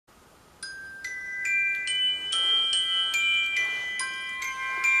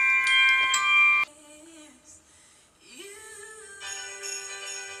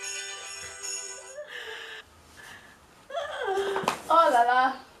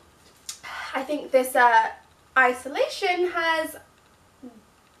I think this isolation has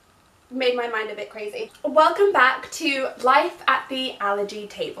made my mind a bit crazy. Welcome back to Life at the Allergy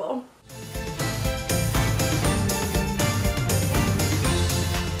Table.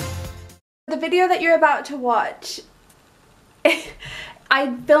 The video that you're about to watch,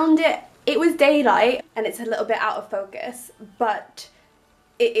 I filmed it was daylight and it's a little bit out of focus, but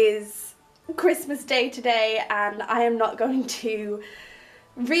it is Christmas Day today and I am not going to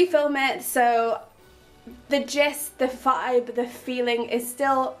refilm it, so the gist, the vibe, the feeling is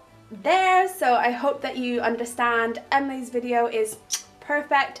still there, so I hope that you understand. Emily's video is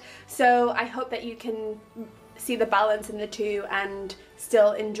perfect, so I hope that you can see the balance in the two and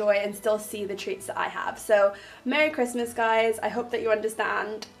still enjoy and still see the treats that I have. So Merry Christmas, guys. I hope that you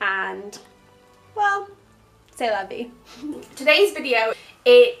understand, and well, c'est la vie. Today's video,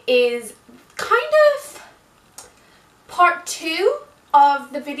 it is kind of part 2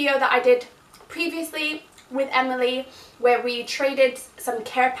 of the video that I did previously with Emily, where we traded some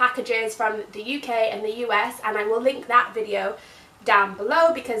care packages from the UK and the US, and I will link that video down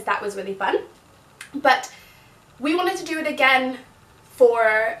below because that was really fun. But we wanted to do it again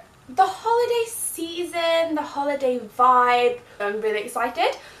for the holiday season, the holiday vibe. I'm really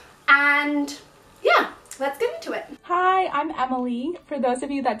excited, and yeah, let's get into it. Hi, I'm Emily. For those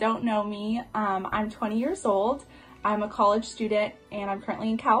of you that don't know me, I'm 20 years old. I'm a college student and I'm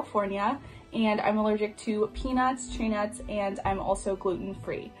currently in California, and I'm allergic to peanuts, tree nuts, and I'm also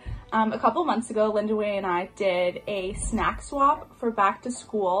gluten-free. A couple months ago, Linda and I did a snack swap for back to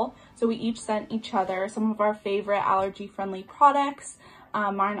school. So we each sent each other some of our favorite allergy-friendly products.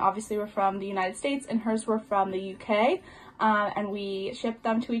 Mine obviously were from the United States and hers were from the UK. And we shipped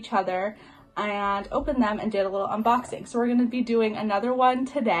them to each other and opened them and did a little unboxing. So we're going to be doing another one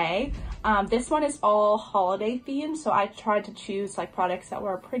today. This one is all holiday themed, so I tried to choose like products that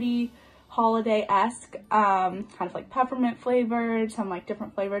were pretty holiday-esque, kind of like peppermint flavored, some like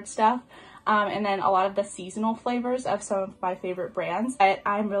different flavored stuff, and then a lot of the seasonal flavors of some of my favorite brands. But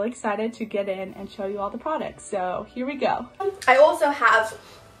I'm really excited to get in and show you all the products, so here we go. I also have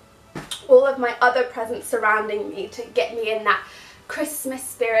all of my other presents surrounding me to get me in that Christmas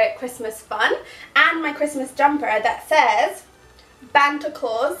spirit, Christmas fun, and my Christmas jumper that says Banter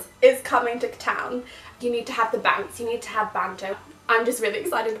Claus is coming to town. You need to have the bounce, you need to have banter. I'm just really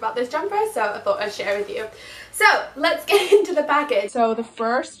excited about this jumper, so I thought I'd share with you. So let's get into the package. So the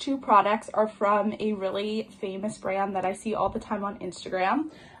first 2 products are from a really famous brand that I see all the time on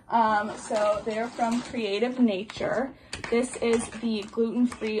Instagram. So they're from Creative Nature. This is the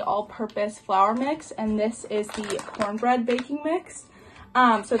gluten-free all-purpose flour mix, and this is the cornbread baking mix.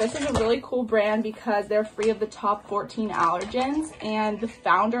 So this is a really cool brand because they're free of the top 14 allergens, and the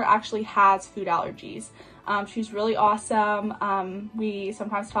founder actually has food allergies. She's really awesome. We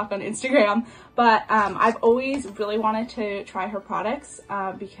sometimes talk on Instagram, but I've always really wanted to try her products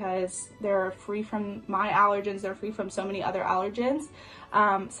because they're free from my allergens. They're free from so many other allergens.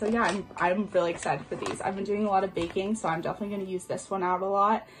 So yeah, I'm really excited for these. I've been doing a lot of baking, so I'm definitely going to use this one out a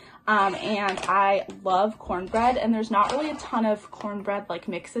lot. And I love cornbread, and there's not really a ton of cornbread like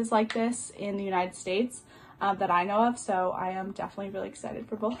mixes like this in the United States that I know of, so I am definitely really excited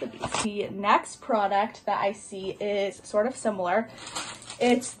for both of these. The next product that I see is sort of similar.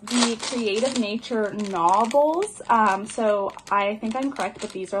 It's the Creative Nature Gnawbles. So I think I'm correct,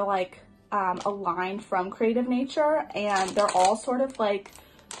 but these are like a line from Creative Nature, and they're all sort of like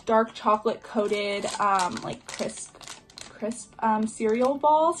dark chocolate coated, like crisp cereal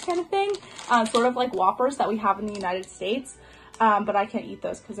balls kind of thing, sort of like Whoppers that we have in the United States. But I can't eat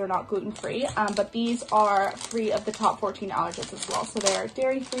those because they're not gluten-free. But these are free of the top 14 allergens as well. So they're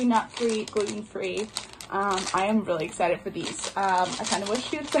dairy-free, nut-free, gluten-free. I am really excited for these. I kind of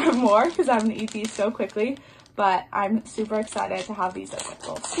wish you'd send more because I'm going to eat these so quickly. But I'm super excited to have these as like a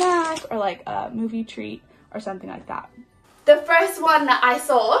little snack or like a movie treat or something like that. The first one that I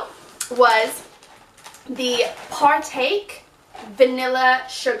saw was the Partake Vanilla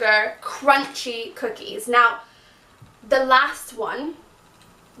Sugar Crunchy Cookies. Now, the last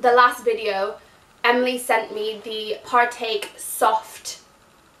video, Emily sent me the Partake soft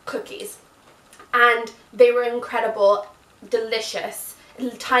cookies, and they were incredible, delicious,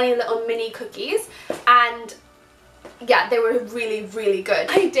 tiny little mini cookies, and yeah, they were really, really good.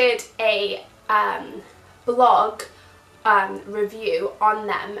 I did a blog review on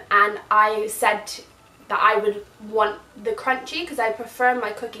them, and I said that I would want the crunchy because I prefer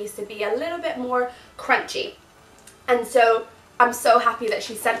my cookies to be a little bit more crunchy. And so I'm so happy that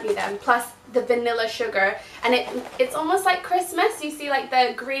she sent me them, plus the vanilla sugar, and it's almost like Christmas. You see like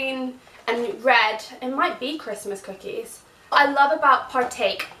the green and red, it might be Christmas cookies. What I love about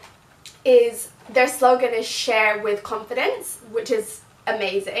Partake is their slogan is share with confidence, which is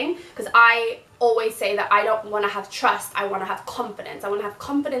amazing, because I always say that I don't want to have trust, I want to have confidence. I want to have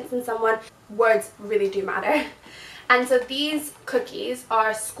confidence in someone. Words really do matter. And so these cookies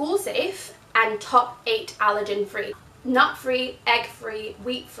are school safe and top 8 allergen free. Nut free, egg free,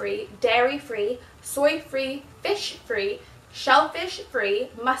 wheat free, dairy free, soy free, fish free, shellfish free,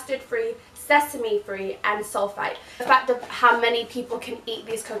 mustard free, sesame free, and sulfite. The fact of how many people can eat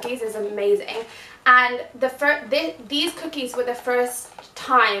these cookies is amazing. And these cookies were the first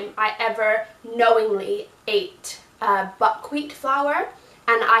time I ever knowingly ate buckwheat flour,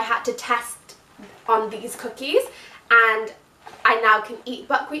 and I had to test on these cookies, and I now can eat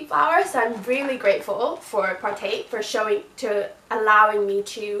buckwheat flour. So I'm really grateful for Partake for allowing me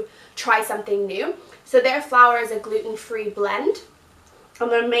to try something new. So their flour is a gluten-free blend, and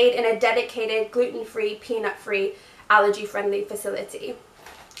they're made in a dedicated gluten-free, peanut-free, allergy-friendly facility.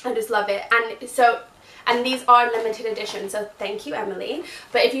 I just love it. And these are limited edition, so thank you, Emily.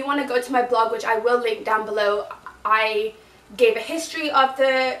 But if you want to go to my blog, which I will link down below, I gave a history of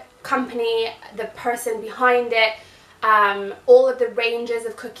the company, the person behind it, all of the ranges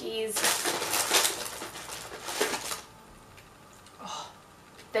of cookies. Oh,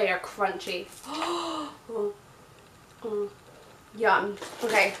 they are crunchy. Yum.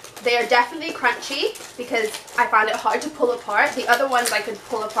 Okay, they are definitely crunchy because I found it hard to pull apart. The other ones I could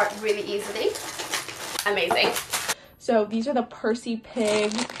pull apart really easily. Amazing. So these are the Percy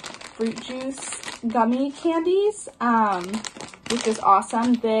Pig fruit juice gummy candies, which is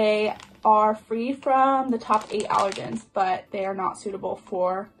awesome. They are free from the top 8 allergens, but they are not suitable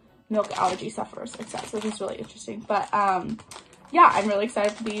for milk allergy sufferers, etc. So this is really interesting. But yeah, I'm really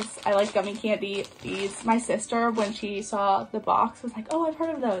excited for these. I like gummy candy. These, my sister, when she saw the box, was like, oh, I've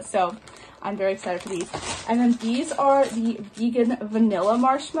heard of those. So I'm very excited for these. And then these are the vegan vanilla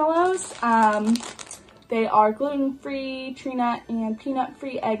marshmallows. They are gluten-free, tree nut, and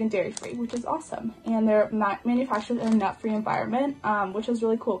peanut-free, egg, and dairy-free, which is awesome. And they're manufactured in a nut-free environment, which is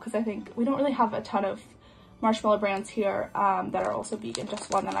really cool because I think we don't really have a ton of marshmallow brands here that are also vegan, just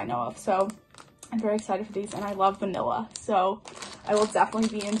one that I know of. So I'm very excited for these, and I love vanilla. So I will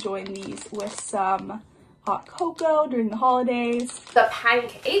definitely be enjoying these with some hot cocoa during the holidays. The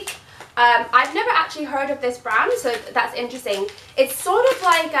pancake. I've never actually heard of this brand, so that's interesting. It's sort of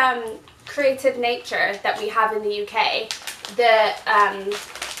like Creative Nature that we have in the UK, the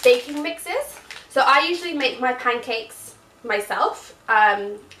baking mixes. So I usually make my pancakes myself,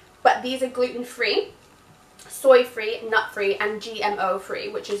 but these are gluten-free, soy-free, nut-free, and GMO-free,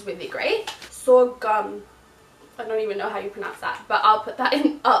 which is really great. Sorghum. I don't even know how you pronounce that, but I'll put that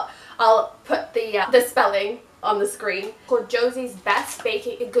in. I'll put the spelling on the screen. Called Josie's Best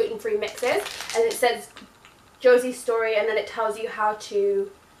Baking Gluten-Free Mixes, and it says Josie's story, and then it tells you how to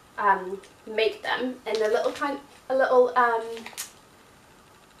make them, and a little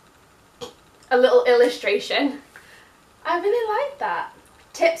illustration. I really like that.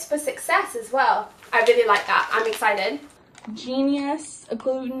 Tips for success as well. I really like that. I'm excited. Genius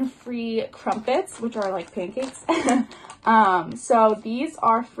gluten-free crumpets, which are like pancakes. So these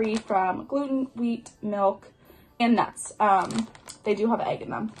are free from gluten, wheat, milk, and nuts. They do have egg in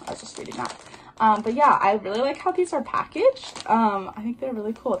them. I was just reading that. But yeah, I really like how these are packaged. I think they're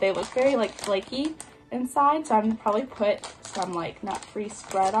really cool. They look very like flaky inside, so I'm gonna probably put some like nut-free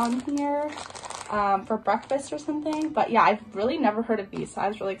spread on here for breakfast or something. But yeah, I've really never heard of these, so I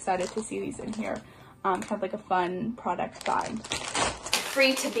was really excited to see these in here. Kind of like a fun product find.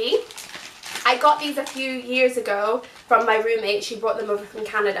 Free to be. I got these a few years ago from my roommate. She brought them over from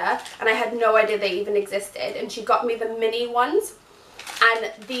Canada, and I had no idea they even existed, and she got me the mini ones,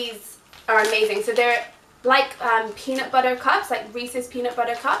 and these are amazing. So they're like peanut butter cups, like Reese's peanut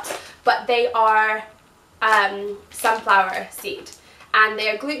butter cups, but they are sunflower seed, and they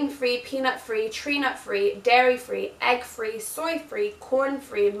are gluten-free, peanut-free, tree nut-free, dairy-free, egg-free, soy-free,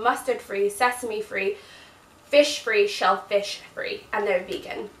 corn-free, mustard-free, sesame-free, fish-free, shellfish-free, and they're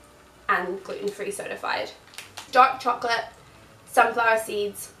vegan and gluten-free certified. Dark chocolate, sunflower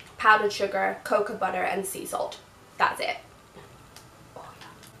seeds, powdered sugar, cocoa butter, and sea salt. That's it.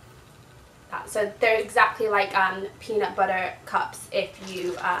 So they're exactly like peanut butter cups, if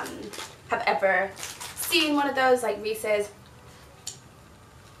you have ever seen one of those, like Reese's.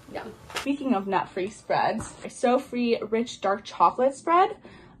 Yum. Speaking of nut-free spreads, So Free Rich Dark Chocolate Spread.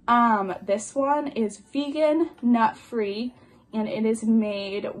 This one is vegan, nut-free, and it is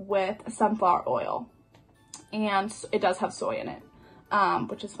made with sunflower oil. And it does have soy in it,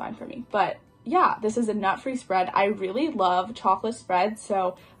 which is fine for me. But yeah, this is a nut-free spread. I really love chocolate spreads,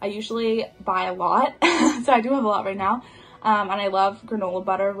 so I usually buy a lot. So I do have a lot right now. and I love granola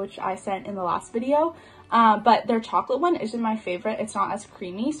butter, which I sent in the last video. But their chocolate one isn't my favorite. It's not as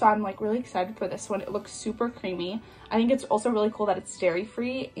creamy, so I'm like really excited for this one. It looks super creamy. I think it's also really cool that it's dairy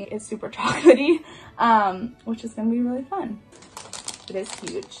free. It's super chocolatey, which is gonna be really fun. It is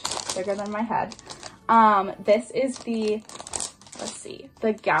huge, bigger than my head. This is the, let's see,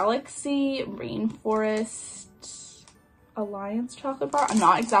 the Galaxy Rainforest Alliance chocolate bar. I'm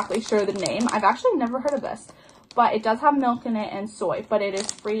not exactly sure the name. I've actually never heard of this, but it does have milk in it and soy, but it is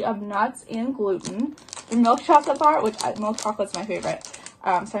free of nuts and gluten. The milk chocolate bar, which milk chocolate's my favorite.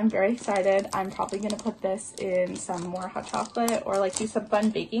 So I'm very excited. I'm probably gonna put this in some more hot chocolate or like do some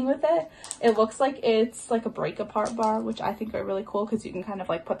fun baking with it. It looks like it's like a break apart bar, which I think are really cool because you can kind of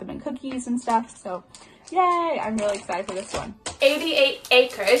like put them in cookies and stuff. So yay, I'm really excited for this one. 88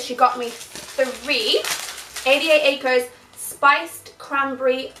 Acres, she got me 3. 88 Acres Spiced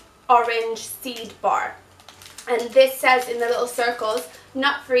Cranberry Orange Seed Bar. And this says in the little circles,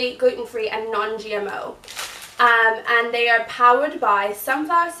 nut-free, gluten-free, and non-GMO. And they are powered by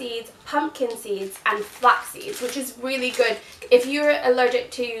sunflower seeds, pumpkin seeds, and flax seeds, which is really good. If you're allergic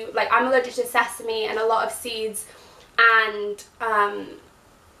to, like I'm allergic to sesame and a lot of seeds, and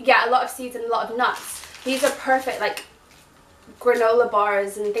yeah, a lot of seeds and a lot of nuts. These are perfect, like granola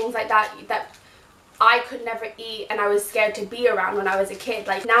bars and things like that, that I could never eat and I was scared to be around when I was a kid.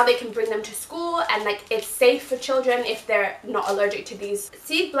 Like now they can bring them to school and like it's safe for children if they're not allergic to these.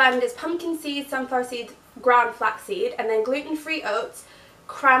 Seed blend is pumpkin seeds, sunflower seeds, ground flaxseed, and then gluten-free oats,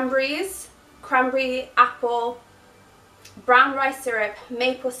 cranberries, cranberry, apple, brown rice syrup,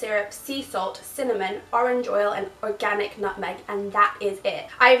 maple syrup, sea salt, cinnamon, orange oil, and organic nutmeg, and that is it.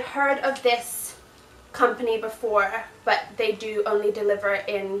 I've heard of this company before, but they do only deliver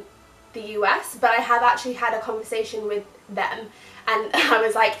in the US, but I have actually had a conversation with them and I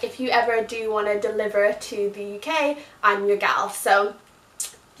was like, if you ever do want to deliver to the UK, I'm your gal. So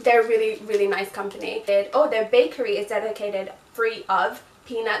they're a really nice company. Oh, their bakery is dedicated free of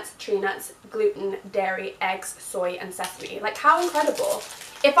peanuts, tree nuts, gluten, dairy, eggs, soy, and sesame. Like, how incredible.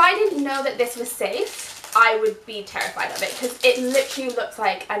 If I didn't know that this was safe, I would be terrified of it because it literally looks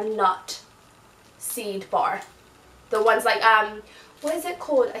like a nut seed bar. The ones like what is it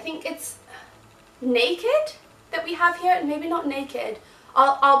called? I think it's Naked that we have here. Maybe not Naked.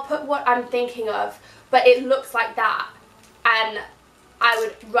 I'll put what I'm thinking of, but it looks like that, and I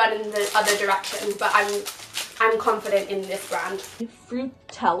would run in the other direction, but I'm confident in this brand.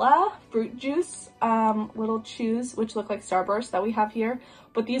 Fruittella fruit juice little chews, which look like Starburst that we have here,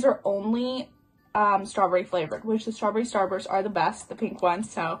 but these are only strawberry flavored, which the strawberry Starburst are the best, the pink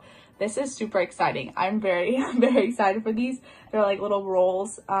ones. So this is super exciting. I'm very excited for these. They're like little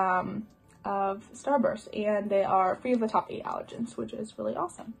rolls of Starburst, and they are free of the top 8 allergens, which is really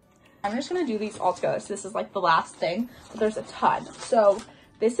awesome. I'm just gonna do these all together. So this is like the last thing, but there's a ton. So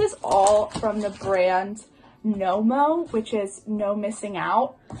this is all from the brand Nomo, which is no missing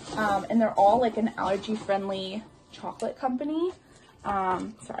out, and they're all like an allergy-friendly chocolate company.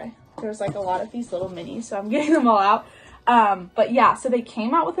 Sorry, there's like a lot of these little minis, so I'm getting them all out. But yeah, so they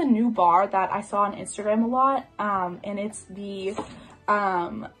came out with a new bar that I saw on Instagram a lot, and it's the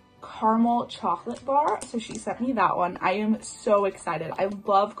caramel chocolate bar. So she sent me that one. I am so excited. I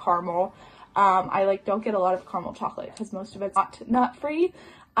love caramel. I like don't get a lot of caramel chocolate because most of it's not nut free.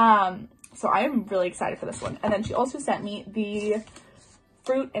 So I am really excited for this one. And then she also sent me the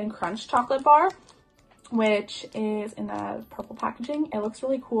fruit and crunch chocolate bar, which is in the purple packaging. It looks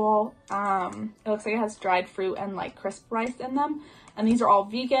really cool. It looks like it has dried fruit and like crisp rice in them. And these are all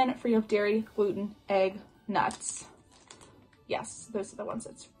vegan, free of dairy, gluten, egg, nuts. Yes, those are the ones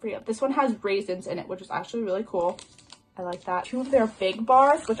that's free of. This one has raisins in it, which is actually really cool. I like that. 2 of their big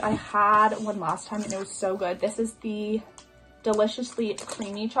bars, which I had one last time and it was so good. This is the deliciously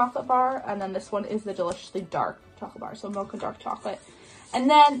creamy chocolate bar, and then this one is the deliciously dark chocolate bar, so mocha dark chocolate. And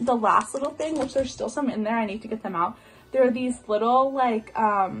then the last little thing, which there's still some in there, I need to get them out. There are these little like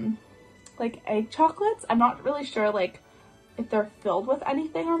egg chocolates. I'm not really sure like if they're filled with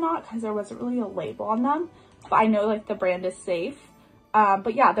anything or not because there wasn't really a label on them, but I know like the brand is safe.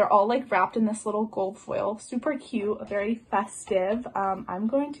 But yeah, they're all like wrapped in this little gold foil. Super cute, very festive. I'm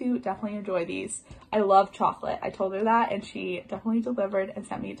going to definitely enjoy these. I love chocolate. I told her that and she definitely delivered and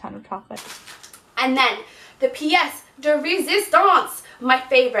sent me a ton of chocolate. And then the pièce de résistance, my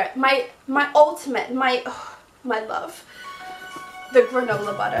favorite, my ultimate, my love, the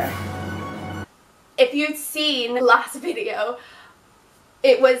granola butter. If you'd seen the last video,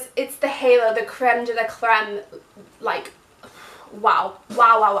 it's the halo, the creme de la creme, like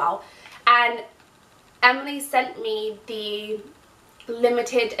wow. And Emily sent me the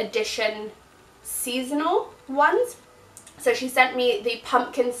limited edition seasonal ones. So she sent me the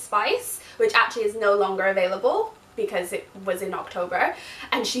pumpkin spice, which actually is no longer available because it was in October,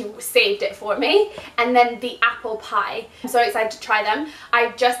 and she saved it for me. And then the apple pie. I'm so excited to try them.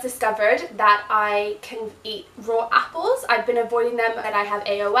 I just discovered that I can eat raw apples. I've been avoiding them, and I have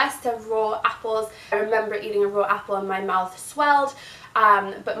AOS to raw apples. I remember eating a raw apple and my mouth swelled.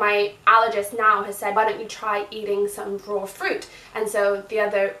 But my allergist now has said, why don't you try eating some raw fruit? And so the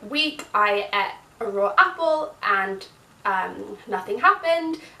other week I ate a raw apple and nothing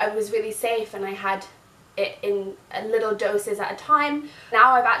happened. I was really safe and I had it in little doses at a time.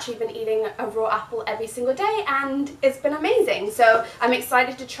 Now I've actually been eating a raw apple every single day and it's been amazing. So I'm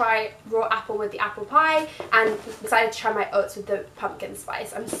excited to try raw apple with the apple pie and excited to try my oats with the pumpkin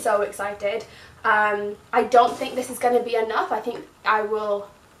spice. I'm so excited. I don't think this is going to be enough. I think I will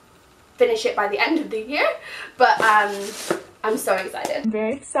finish it by the end of the year, but I'm so excited. I'm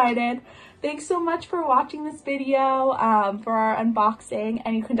very excited. Thanks so much for watching this video, for our unboxing,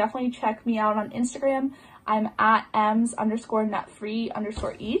 and you can definitely check me out on Instagram. I'm at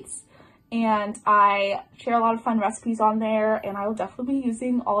ems_nutfree_eats, and I share a lot of fun recipes on there, and I will definitely be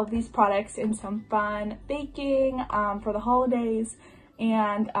using all of these products in some fun baking for the holidays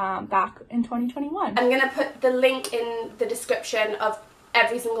and back in 2021. I'm gonna put the link in the description of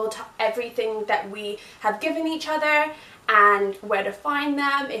everything that we have given each other and where to find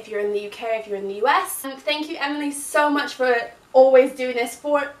them if you're in the UK, if you're in the US. Thank you, Emily, so much for always doing this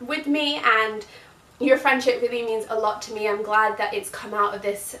with me, and your friendship really means a lot to me. I'm glad that it's come out of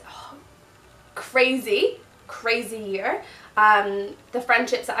this crazy year. The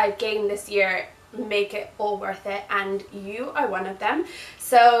friendships that I've gained this year make it all worth it, and you are one of them.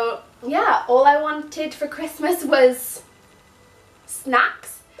 So yeah, all I wanted for Christmas was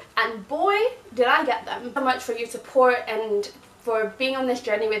snacks, and boy did I get them. So much for your support and for being on this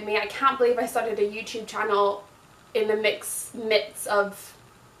journey with me. I can't believe I started a YouTube channel in the midst of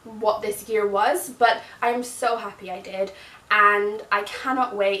what this year was, but I'm so happy I did, and I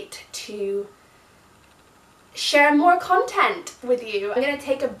cannot wait to share more content with you. I'm going to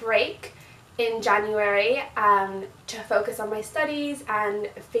take a break in January to focus on my studies and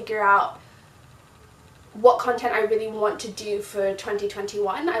figure out what content I really want to do for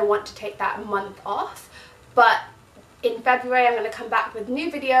 2021. I want to take that month off, but in February I'm going to come back with new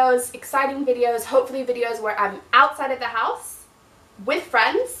videos, exciting videos, hopefully videos where I'm outside of the house with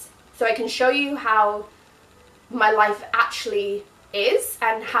friends so I can show you how my life actually is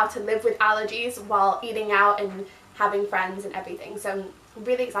and how to live with allergies while eating out and having friends and everything. So I'm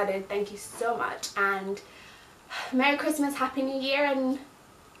really excited. Thank you so much, and Merry Christmas, Happy New Year, and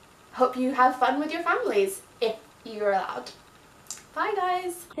hope you have fun with your families if you're allowed. Bye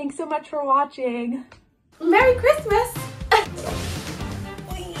guys. Thanks so much for watching. Merry Christmas.